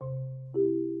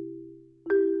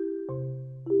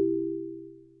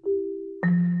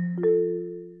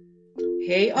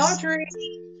Hey, Audrey,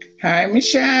 Hi,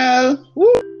 Michelle.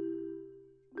 Woo.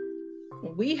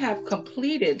 we have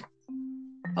completed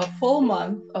a full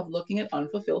month of looking at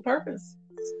unfulfilled purpose.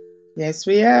 Yes,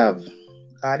 we have.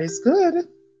 God is good.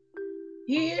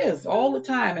 He is all the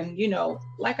time. And,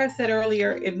 like I said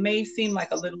earlier, it may seem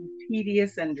like a little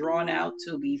tedious and drawn out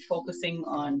to be focusing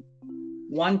on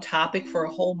one topic for a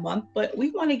whole month, but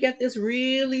we want to get this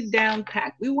really down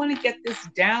packed. We want to get this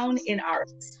down in our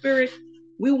spirit.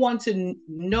 We want to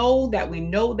know that we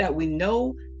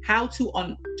know how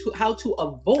to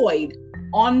avoid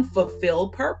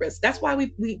unfulfilled purpose. That's why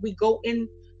we go in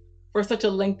for such a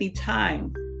lengthy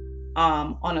time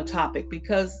on a topic,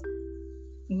 because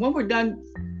when we're done,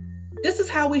 this is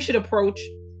how we should approach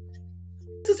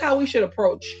this is how we should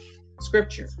approach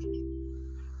scripture.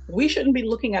 We shouldn't be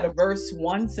looking at a verse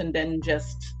once and then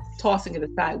just tossing it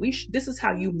aside. This is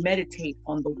how you meditate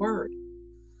on the word.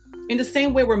 In the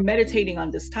same way we're meditating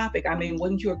on this topic. I mean,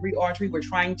 wouldn't you agree, Audrey? We're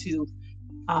trying to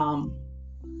um,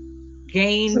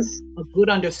 gain a good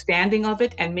understanding of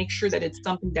it and make sure that it's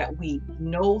something that we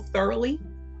know thoroughly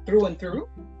through and through.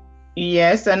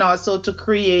 Yes, and also to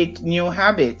create new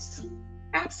habits.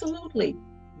 Absolutely.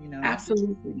 You know.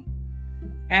 Absolutely.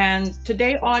 And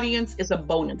today, audience, is a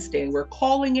bonus day. We're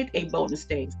calling it a bonus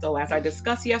day. So as I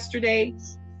discussed yesterday,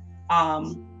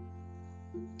 um,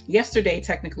 yesterday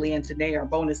technically and today are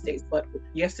bonus days, but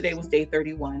yesterday was day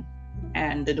 31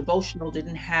 and the devotional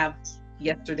didn't have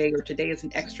yesterday, or today is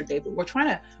an extra day, but we're trying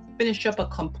to finish up a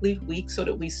complete week so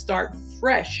that we start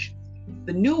fresh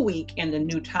the new week and the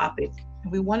new topic.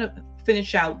 And we want to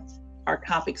finish out our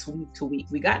topics week to week.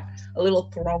 We got a little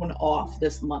thrown off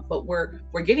this month, but we're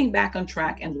getting back on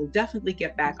track, and we'll definitely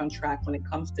get back on track when it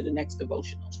comes to the next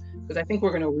devotional, because I think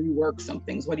we're going to rework some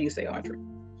things. What do you say, Audrey?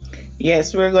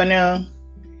 Yes, we're gonna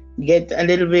get a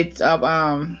little bit of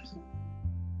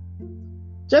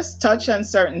just touch on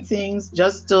certain things,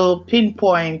 just to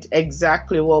pinpoint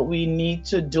exactly what we need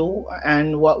to do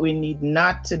and what we need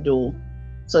not to do,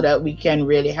 so that we can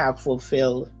really have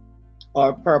fulfilled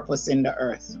our purpose in the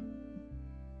earth.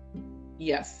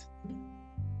 Yes.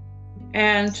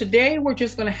 And today we're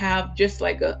just going to have just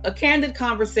like a candid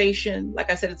conversation. Like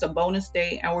I said, it's a bonus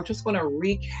day, and we're just going to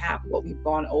recap what we've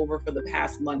gone over for the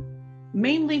past month,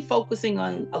 mainly focusing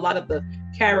on a lot of the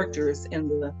characters in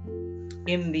the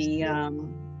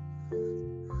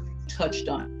touched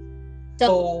on.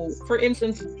 So, for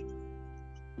instance,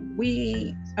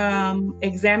 we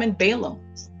examined Balaam,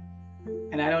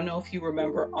 and I don't know if you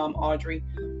remember, Audrey,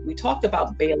 we talked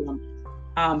about Balaam.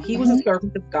 He was a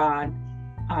servant of God,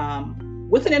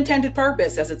 with an intended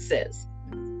purpose, as it says.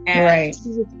 And Right.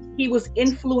 he was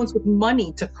influenced with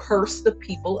money to curse the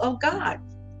people of God.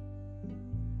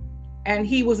 And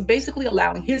he was basically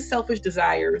allowing his selfish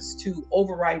desires to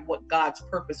override what God's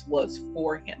purpose was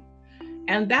for him.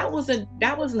 And that was an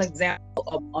example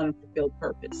of unfulfilled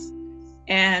purpose.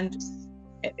 And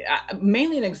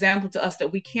mainly an example to us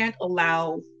that we can't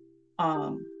allow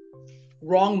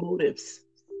wrong motives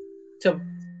to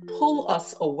pull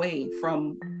us away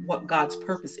from what God's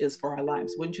purpose is for our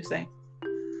lives, wouldn't you say?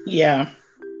 Yeah.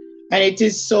 And it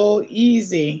is so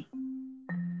easy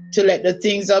to let the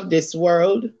things of this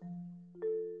world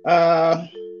uh,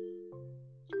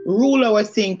 rule our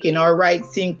thinking, our right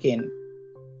thinking.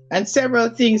 And several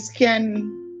things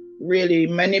can really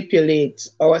manipulate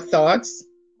our thoughts.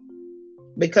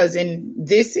 Because in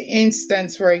this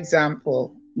instance, for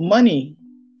example, money,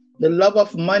 the love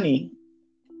of money,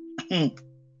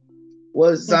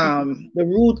 was the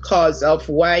root cause of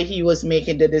why he was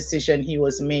making the decision he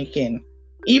was making,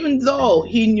 even though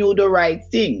he knew the right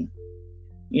thing.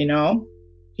 You know,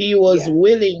 he was Yeah.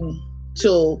 willing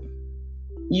to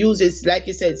use his, like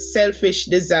you said, selfish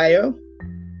desire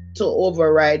to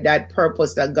override that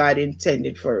purpose that God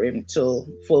intended for him to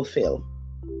fulfill.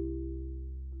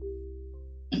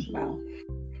 Wow.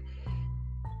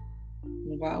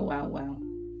 Wow, wow, wow.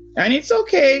 And it's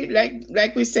okay,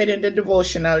 like we said in the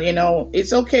devotional,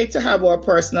 it's okay to have our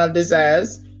personal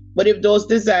desires, but if those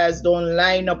desires don't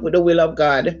line up with the will of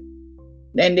God,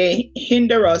 then they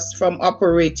hinder us from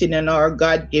operating in our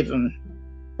God-given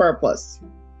purpose.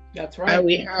 That's And right.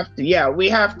 we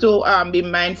have to be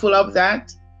mindful of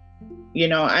that.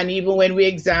 And even when we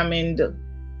examined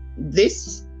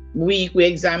this week, we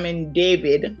examined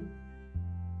David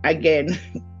again.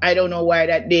 I don't know why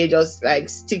that day just like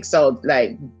sticks out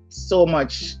like so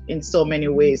much in so many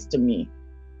ways to me,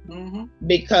 Mm-hmm.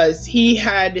 because he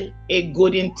had a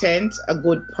good intent, a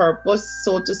good purpose,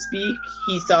 so to speak.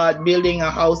 He thought building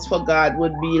a house for God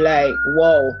would be like,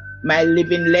 wow, my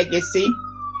living legacy.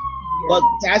 Yeah. But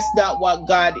that's not what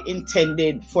God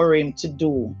intended for him to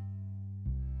do.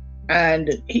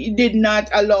 And he did not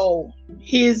allow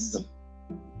his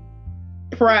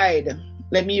pride,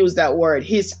 let me use that word,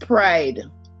 his pride.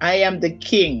 I am the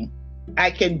king. I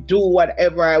can do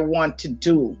whatever I want to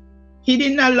do. He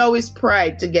didn't allow his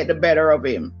pride to get the better of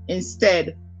him.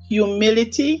 Instead,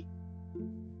 humility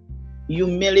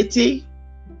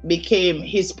became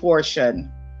his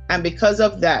portion. And because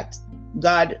of that,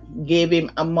 God gave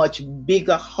him a much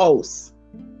bigger house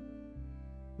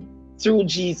through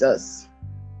Jesus.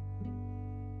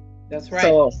 That's right.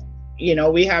 So,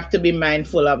 we have to be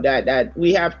mindful of that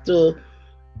we have to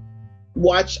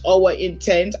watch our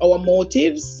intent, our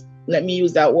motives. Let me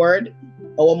use that word,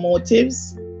 our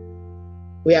motives.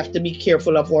 We have to be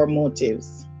careful of our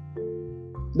motives.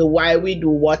 The why we do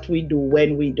what we do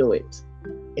when we do it.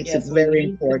 It's very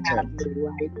important. To have the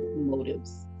right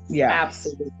motives. Yeah.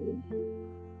 Absolutely.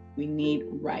 We need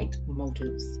right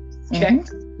motives. Check.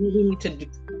 We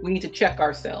need to check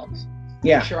ourselves.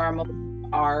 Yeah. Make sure our motives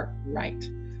are right.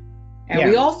 And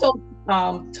we also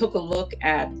took a look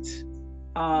at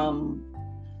Onan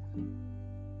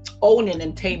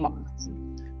and Tamar.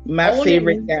 My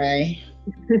favorite guy.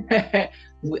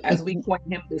 As we coin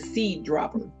him, the seed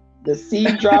dropper. The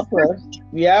seed dropper.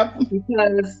 Yep.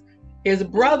 Because his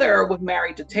brother was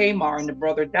married to Tamar and the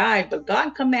brother died, but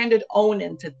God commanded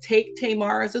Onan to take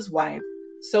Tamar as his wife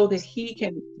so that he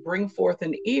can bring forth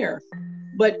an heir.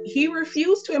 But he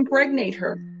refused to impregnate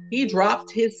her. He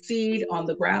dropped his seed on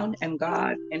the ground and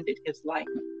God ended his life.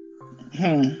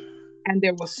 And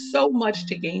there was so much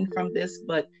to gain from this,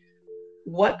 but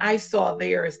what I saw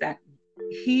there is that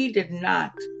he did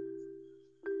not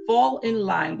fall in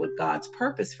line with God's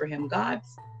purpose for him. God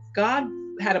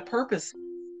had a purpose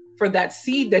for that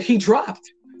seed that he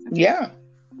dropped. Yeah.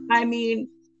 I mean,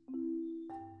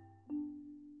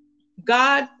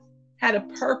 God had a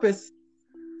purpose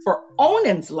for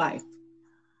Onan's life.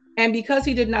 And because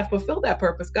he did not fulfill that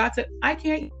purpose, God said, I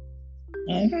can't.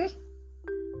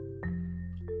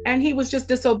 And he was just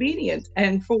disobedient.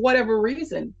 And for whatever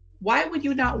reason, why would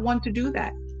you not want to do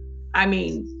that? I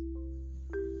mean,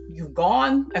 you've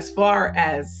gone as far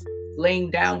as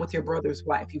laying down with your brother's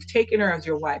wife. You've taken her as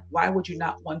your wife. Why would you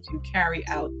not want to carry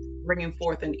out bringing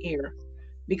forth an heir?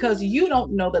 Because you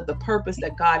don't know that the purpose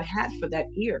that God had for that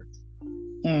heir.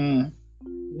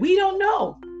 We don't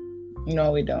know.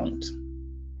 No, we don't.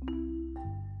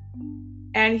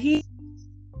 And he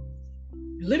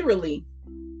literally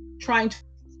trying to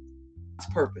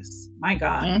purpose. My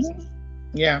God.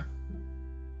 Yeah.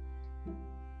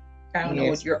 I don't know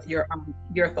what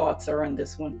your thoughts are on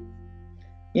this one.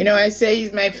 I say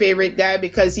he's my favorite guy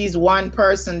because he's one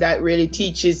person that really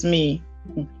teaches me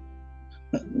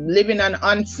living an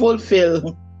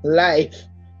unfulfilled life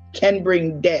can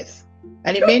bring death.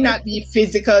 And it may not be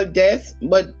physical death,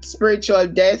 but spiritual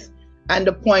death, and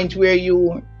the point where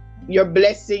your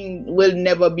blessing will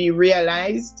never be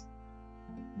realized.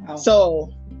 Wow.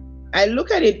 So I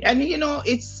look at it and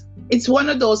it's one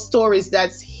of those stories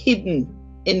that's hidden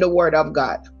in the Word of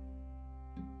God.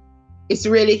 It's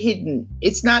really hidden.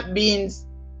 It's not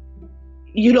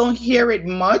you don't hear it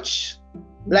much.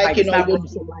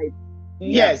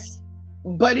 Yes.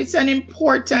 But it's an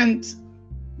important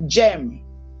gem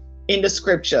in the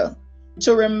scripture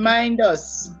to remind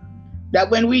us that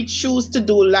when we choose to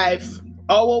do life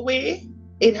our way,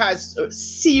 it has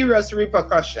serious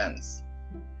repercussions.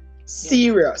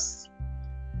 Serious.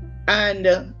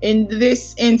 And in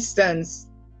this instance,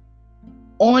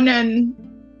 Onan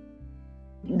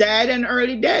died an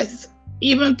early death,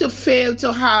 even to fail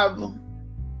to have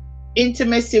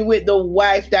intimacy with the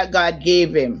wife that God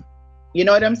gave him. You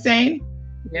know what I'm saying?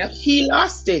 Yeah. He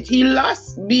lost it. He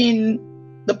lost being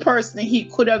the person he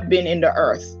could have been in the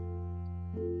earth.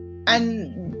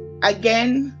 And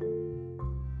again,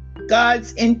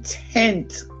 God's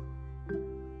intent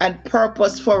and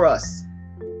purpose for us,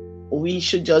 we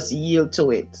should just yield to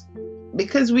it,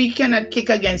 because we cannot kick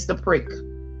against the prick.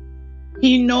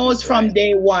 He knows from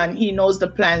day one, he knows the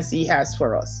plans he has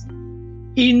for us.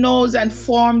 He knows and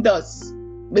formed us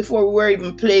before we were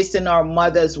even placed in our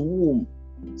mother's womb.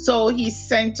 So he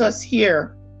sent us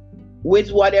here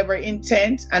with whatever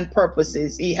intent and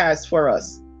purposes he has for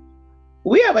us.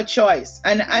 We have a choice,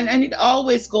 and it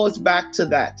always goes back to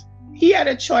that. He had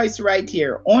a choice right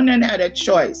here. Onan had a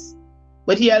choice,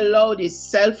 but he allowed his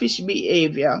selfish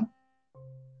behavior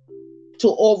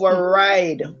to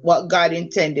override what God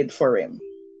intended for him.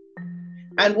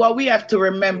 And what we have to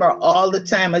remember all the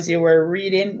time as you were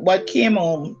reading, what came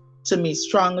home to me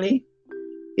strongly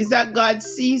is that God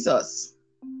sees us.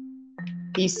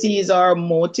 He sees our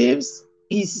motives.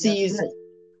 He sees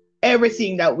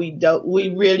everything that we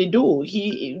really do.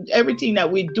 Everything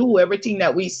that we do, everything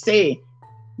that we say,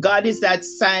 God is that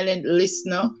silent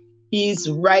listener. He's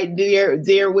right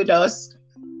there with us.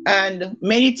 And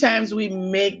many times we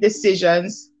make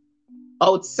decisions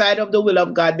outside of the will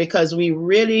of God because we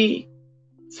really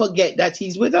forget that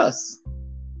He's with us.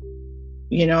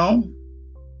 You know,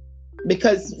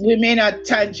 because we may not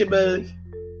tangible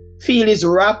feel His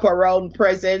wraparound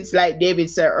presence, like David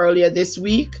said earlier this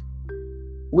week.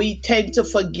 We tend to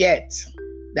forget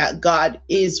that God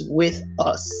is with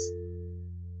us.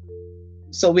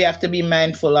 So we have to be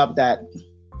mindful of that.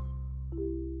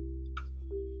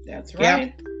 That's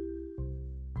right. Yeah.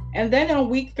 And then on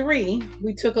week 3,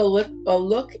 we took a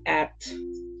look at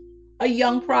a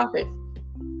young prophet.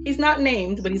 He's not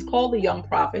named, but he's called the young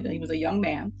prophet, and he was a young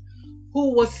man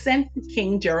who was sent to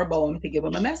King Jeroboam to give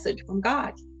him a message from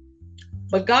God.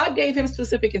 But God gave him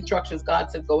specific instructions. God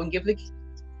said, go and give the king.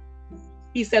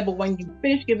 He said, but when you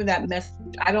finish giving that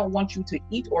message, I don't want you to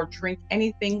eat or drink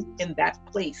anything in that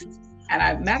place.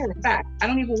 And matter of fact, I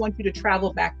don't even want you to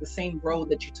travel back the same road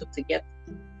that you took to get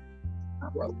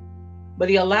that road. But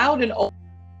he allowed an old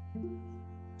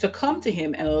to come to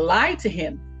him and lie to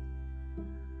him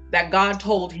that God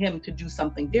told him to do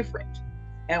something different.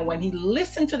 And when he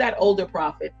listened to that older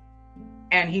prophet,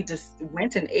 and he just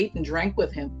went and ate and drank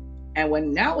with him, and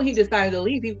when he decided to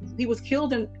leave, he was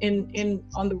killed in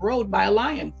on the road by a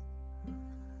lion.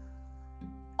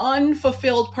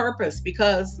 Unfulfilled purpose,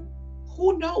 because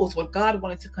who knows what God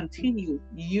wanted to continue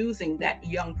using that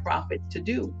young prophet to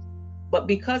do. But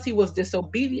because he was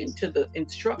disobedient to the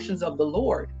instructions of the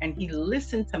Lord and he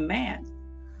listened to man,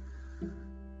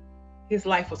 his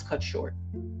life was cut short.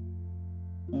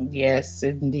 Yes,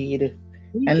 indeed.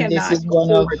 And this is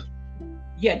one of...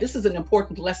 Yeah, this is an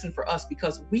important lesson for us,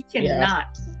 because we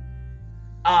cannot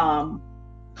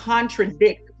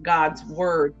contradict God's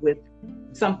word with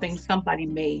something somebody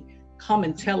may come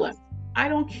and tell us. I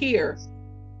don't care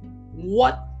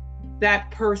what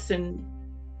that person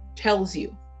tells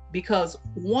you, because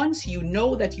once you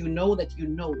know that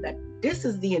this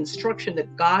is the instruction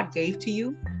that God gave to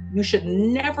you, you should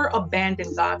never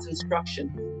abandon God's instruction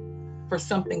for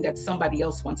something that somebody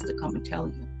else wants to come and tell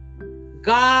you.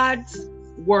 God's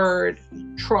word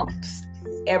trumps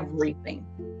everything.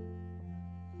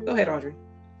 Go ahead, Audrey.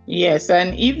 Yes,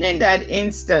 and even in that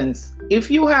instance,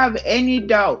 if you have any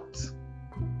doubt,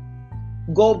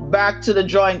 go back to the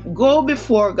drawing, go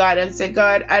before God and say,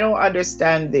 God, I don't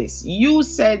understand this. You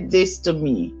said this to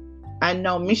me, and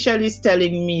now Michelle is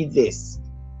telling me this.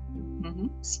 Mm-hmm.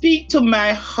 Speak to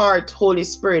my heart, Holy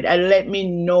Spirit, and let me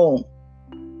know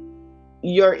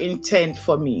your intent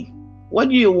for me. What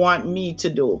do you want me to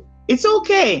do? It's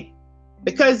okay,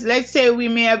 because let's say we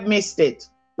may have missed it,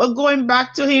 but going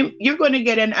back to him, you're going to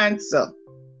get an answer.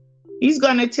 He's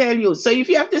going to tell you. So if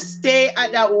you have to stay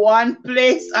at that one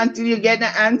place until you get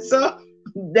an answer,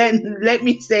 then let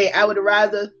me say, I would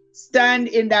rather stand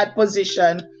in that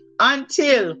position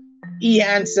until he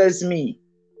answers me.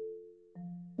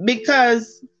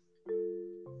 Because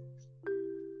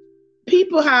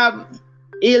people have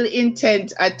ill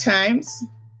intent at times.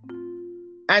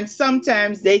 And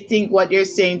sometimes they think what they're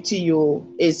saying to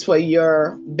you is for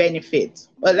your benefit.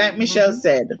 But like Michelle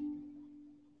said,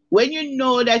 when you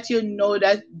know that you know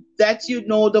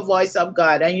the voice of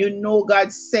God, and you know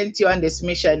God sent you on this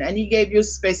mission and he gave you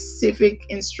specific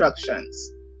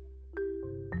instructions,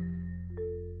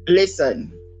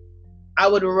 listen, I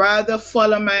would rather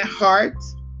follow my heart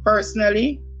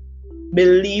personally,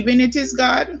 believing it is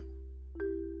God,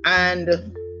 and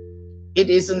it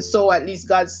isn't so. At least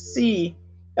God see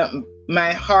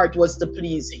my heart was to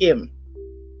please him.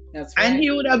 That's right. And he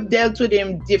would have dealt with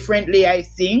him differently, I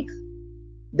think,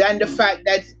 than the fact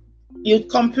that you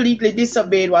completely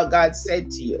disobeyed what God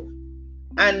said to you.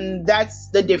 And that's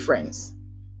the difference.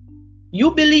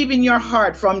 You believe in your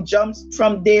heart from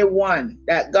day one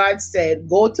that God said,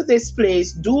 go to this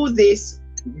place, do this,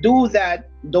 do that,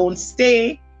 don't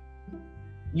stay,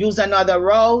 use another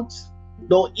route,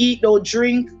 don't eat, don't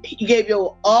drink. He gave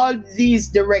you all these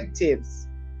directives.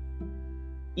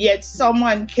 Yet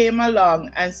someone came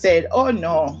along and said, oh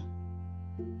no.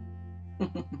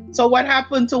 So what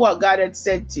happened to what God had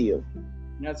said to you?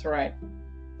 That's right.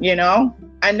 You know,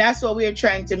 and that's what we're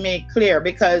trying to make clear,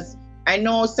 because I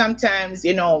know sometimes,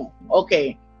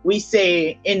 okay, we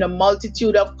say in the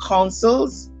multitude of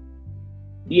counsels,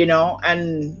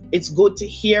 and it's good to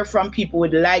hear from people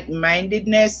with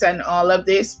like-mindedness and all of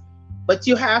this, but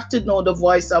you have to know the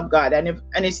voice of God.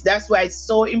 That's why it's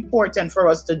so important for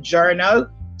us to journal,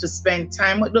 to spend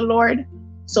time with the Lord,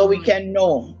 so we can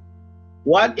know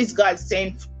what is God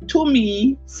saying to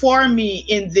me, for me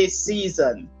in this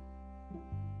season.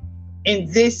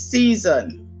 In this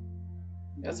season.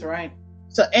 That's right.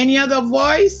 So any other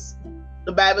voice,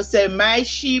 the Bible says, my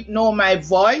sheep know my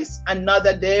voice,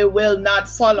 another they will not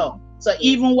follow. So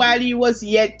even while he was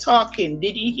yet talking,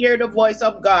 did he hear the voice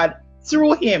of God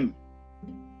through him?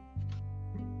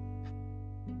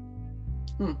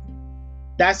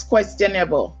 That's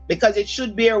questionable, because it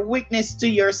should bear witness to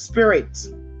your spirit.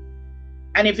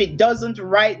 And if it doesn't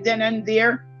right then and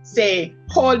there, say,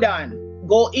 hold on,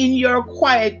 go in your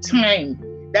quiet time.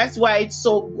 That's why it's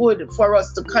so good for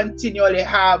us to continually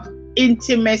have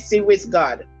intimacy with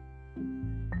God.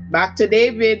 Back to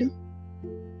David.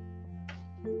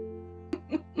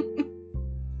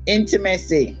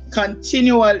 Intimacy,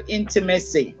 continual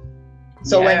intimacy.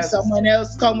 So when someone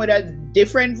else come with a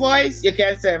different voice, you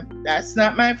can say, that's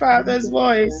not my father's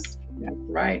voice. That's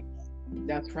right.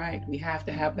 That's right. We have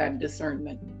to have that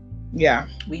discernment. Yeah.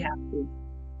 We have to.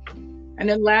 And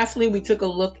then lastly, we took a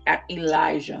look at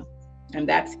Elijah. And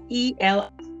that's Eliah,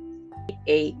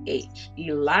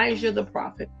 Elijah the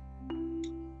prophet.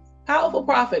 Powerful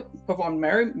prophet, performed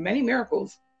many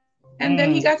miracles. And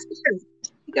then he got scared.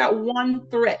 He got one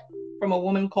threat from a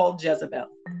woman called Jezebel.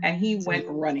 And he went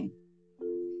running.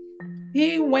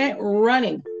 He went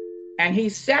running. And he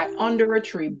sat under a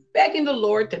tree, begging the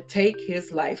Lord to take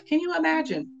his life. Can you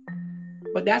imagine?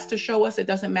 But that's to show us it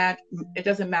doesn't matter. It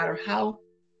doesn't matter how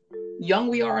young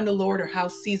we are in the Lord or how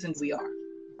seasoned we are.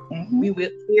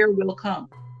 Fear will come.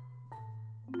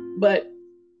 But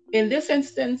in this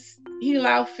instance, he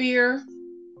allowed fear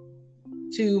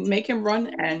to make him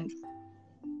run and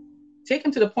take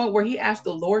him to the point where he asked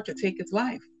the Lord to take his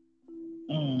life.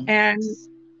 And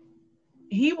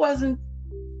he wasn't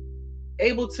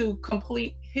able to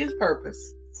complete his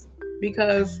purpose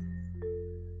because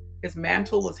his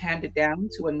mantle was handed down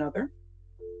to another.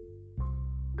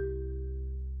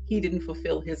 He didn't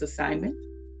fulfill his assignment.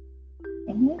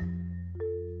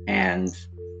 And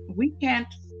we can't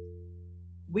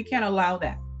allow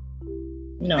that.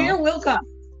 No. Fear will come.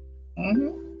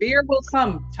 Fear will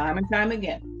come time and time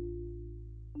again.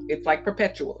 It's like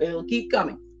perpetual. It'll keep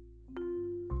coming.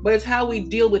 But it's how we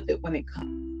deal with it when it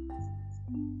comes.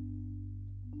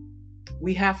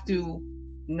 We have to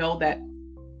know that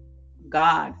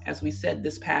God, as we said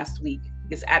this past week,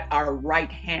 is at our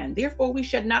right hand. Therefore, we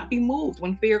should not be moved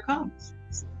when fear comes.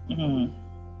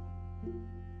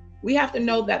 We have to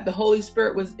know that the Holy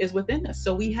Spirit is within us.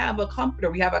 So we have a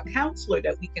comforter, we have a counselor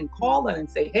that we can call on and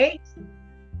say, hey,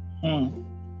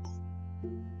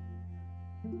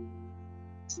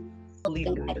 lead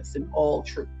and guide us in all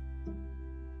truth.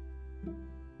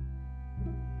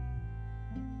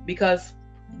 Because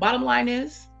bottom line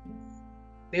is,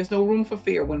 there's no room for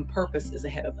fear when purpose is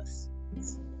ahead of us.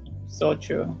 So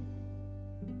true.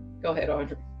 Go ahead,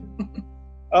 Audrey.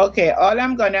 Okay, all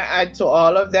I'm going to add to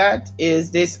all of that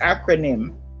is this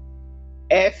acronym,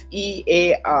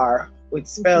 FEAR, which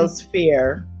spells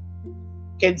fear,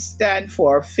 can stand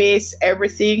for face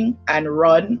everything and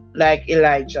run like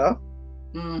Elijah,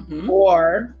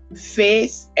 or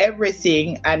face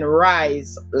everything and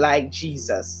rise like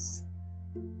Jesus.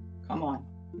 Come on.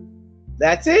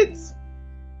 That's it.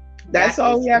 That's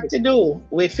all we have to do.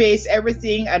 We face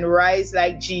everything and rise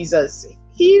like Jesus.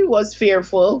 He was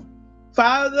fearful.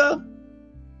 Father,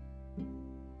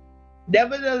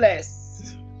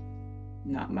 nevertheless,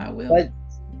 not my will. But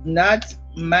not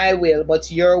my will, but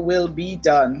your will be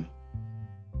done.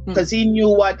 Because he knew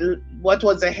what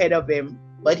was ahead of him,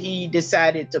 but he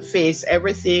decided to face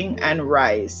everything and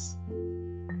rise.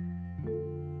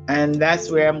 And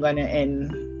that's where I'm going to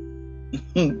end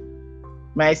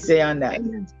my say on that.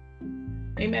 Amen.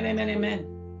 Amen, amen, amen.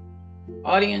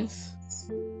 Audience,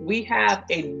 we have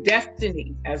a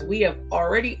destiny, as we have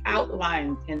already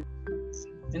outlined in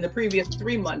the previous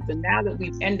 3 months, and now that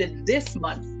we've ended this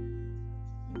month,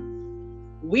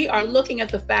 we are looking at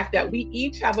the fact that we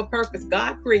each have a purpose.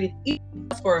 God created each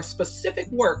of us for a specific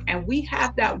work, and we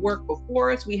have that work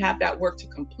before us. We have that work to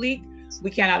complete.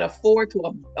 We cannot afford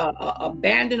to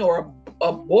abandon or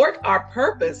abort our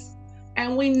purpose.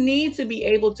 And we need to be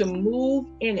able to move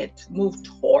in it, move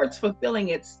towards fulfilling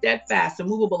it, steadfast,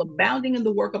 immovable, abounding in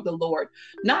the work of the Lord,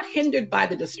 not hindered by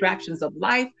the distractions of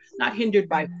life, not hindered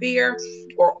by fear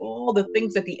or all the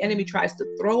things that the enemy tries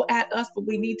to throw at us, but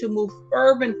we need to move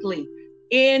fervently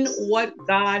in what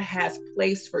God has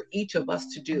placed for each of us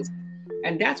to do.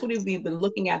 And that's what we've been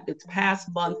looking at this past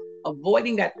month,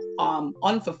 avoiding that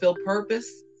unfulfilled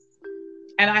purpose.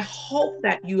 And I hope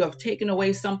that you have taken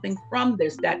away something from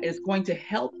this that is going to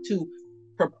help to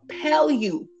propel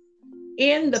you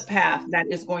in the path that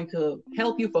is going to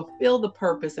help you fulfill the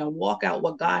purpose and walk out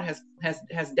what God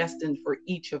has destined for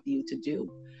each of you to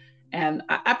do. And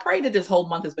I pray that this whole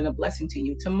month has been a blessing to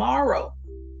you. Tomorrow,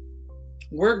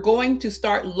 we're going to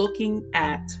start looking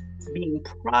at being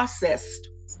processed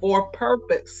for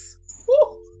purpose.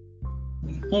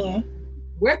 Mm-hmm.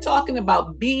 We're talking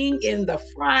about being in the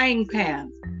frying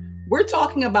pan. We're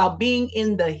talking about being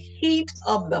in the heat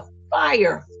of the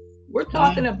fire. We're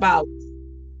talking about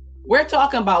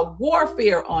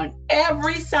warfare on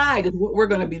every side is what we're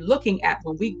going to be looking at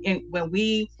when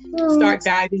we start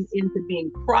diving into being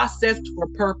processed for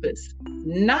purpose.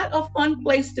 Not a fun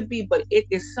place to be, but it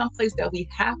is someplace that we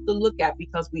have to look at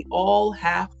because we all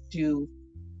have to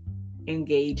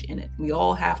engage in it. We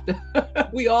all have to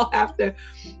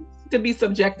be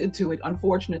subjected to it,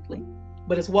 unfortunately.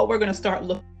 But it's what we're going to start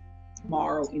looking at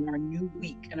tomorrow in our new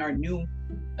week,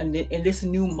 in this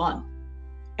new month.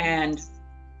 And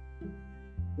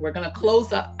we're going to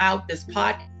close out this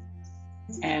podcast.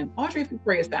 And Audrey, if you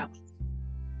pray us out.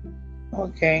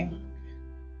 Okay.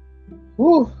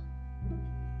 Whew.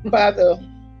 Father,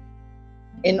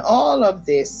 in all of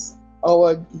this,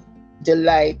 our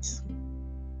delight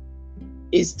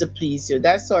is to please you.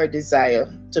 That's our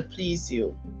desire, to please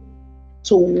you,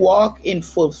 to walk in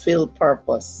fulfilled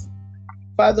purpose.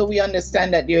 Father, we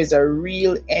understand that there is a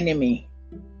real enemy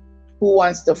who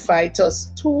wants to fight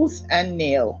us tooth and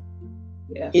nail.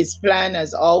 Yeah. His plan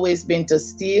has always been to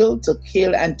steal, to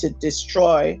kill, and to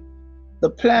destroy the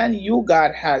plan you,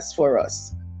 God, has for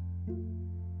us.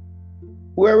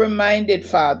 We're reminded,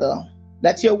 Father,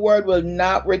 that your word will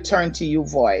not return to you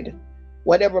void.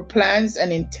 Whatever plans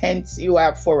and intents you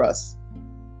have for us,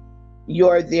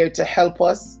 you're there to help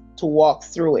us to walk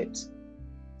through it.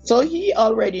 So he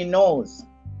already knows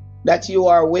that you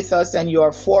are with us and you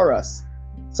are for us.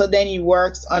 So then he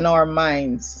works on our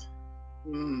minds.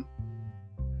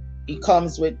 He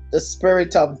comes with the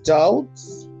spirit of doubt,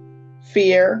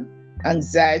 fear,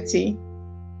 anxiety,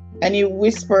 and he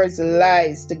whispers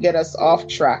lies to get us off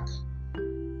track,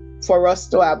 for us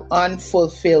to have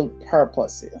unfulfilled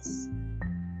purposes.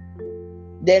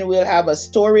 Then we'll have a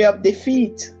story of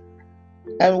defeat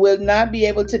and will not be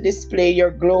able to display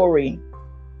your glory.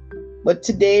 But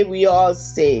today we all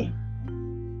say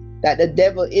that the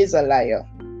devil is a liar.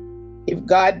 If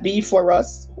God be for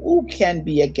us, who can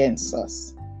be against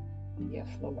us? Yes,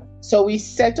 Lord. So we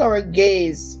set our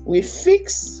gaze, we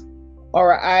fix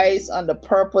our eyes on the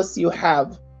purpose you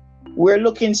have. We're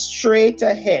looking straight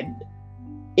ahead,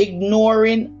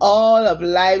 ignoring all of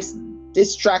life's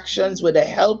distractions with the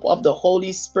help of the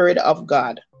Holy Spirit of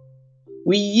God.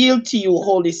 We yield to you,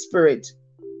 Holy Spirit.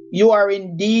 You are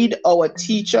indeed our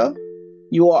teacher.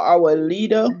 You are our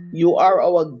leader. You are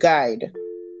our guide.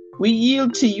 We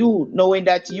yield to you, knowing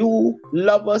that you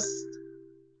love us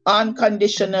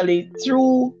unconditionally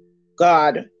through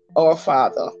God, our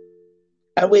Father.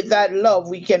 And with that love,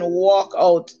 we can walk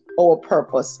out our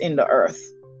purpose in the earth.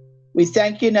 We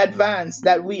thank you in advance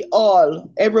that we all,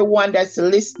 everyone that's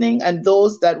listening and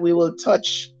those that we will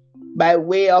touch by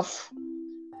way of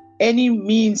any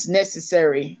means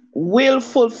necessary, will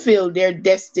fulfill their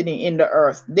destiny in the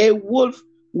earth. They will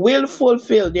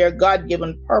fulfill their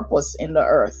God-given purpose in the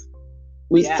earth.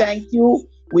 We thank you,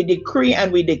 we decree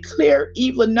and we declare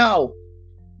even now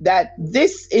that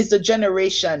this is the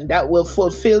generation that will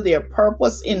fulfill their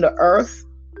purpose in the earth.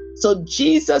 So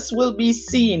Jesus will be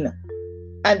seen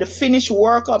and the finished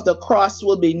work of the cross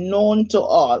will be known to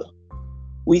all.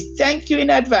 We thank you in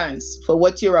advance for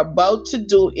what you're about to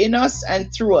do in us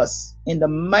and through us in the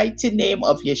mighty name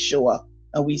of Yeshua.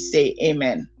 And we say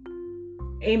amen.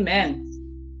 Amen.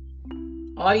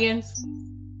 Audience,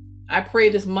 I pray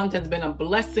this month has been a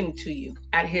blessing to you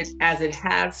as it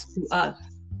has to us.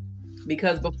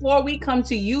 Because before we come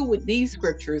to you with these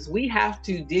scriptures, we have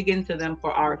to dig into them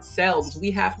for ourselves. We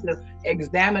have to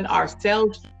examine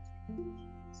ourselves.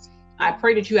 I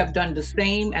pray that you have done the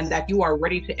same and that you are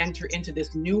ready to enter into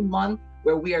this new month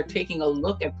where we are taking a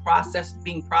look at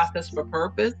being processed for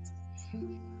purpose.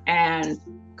 And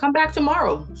come back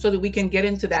tomorrow so that we can get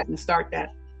into that and start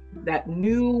that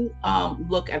new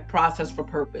look at process for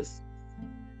purpose.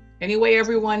 Anyway,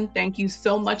 everyone, thank you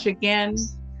so much again.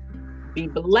 Be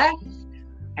blessed,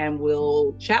 and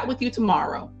we'll chat with you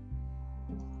tomorrow.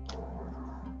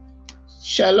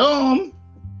 Shalom.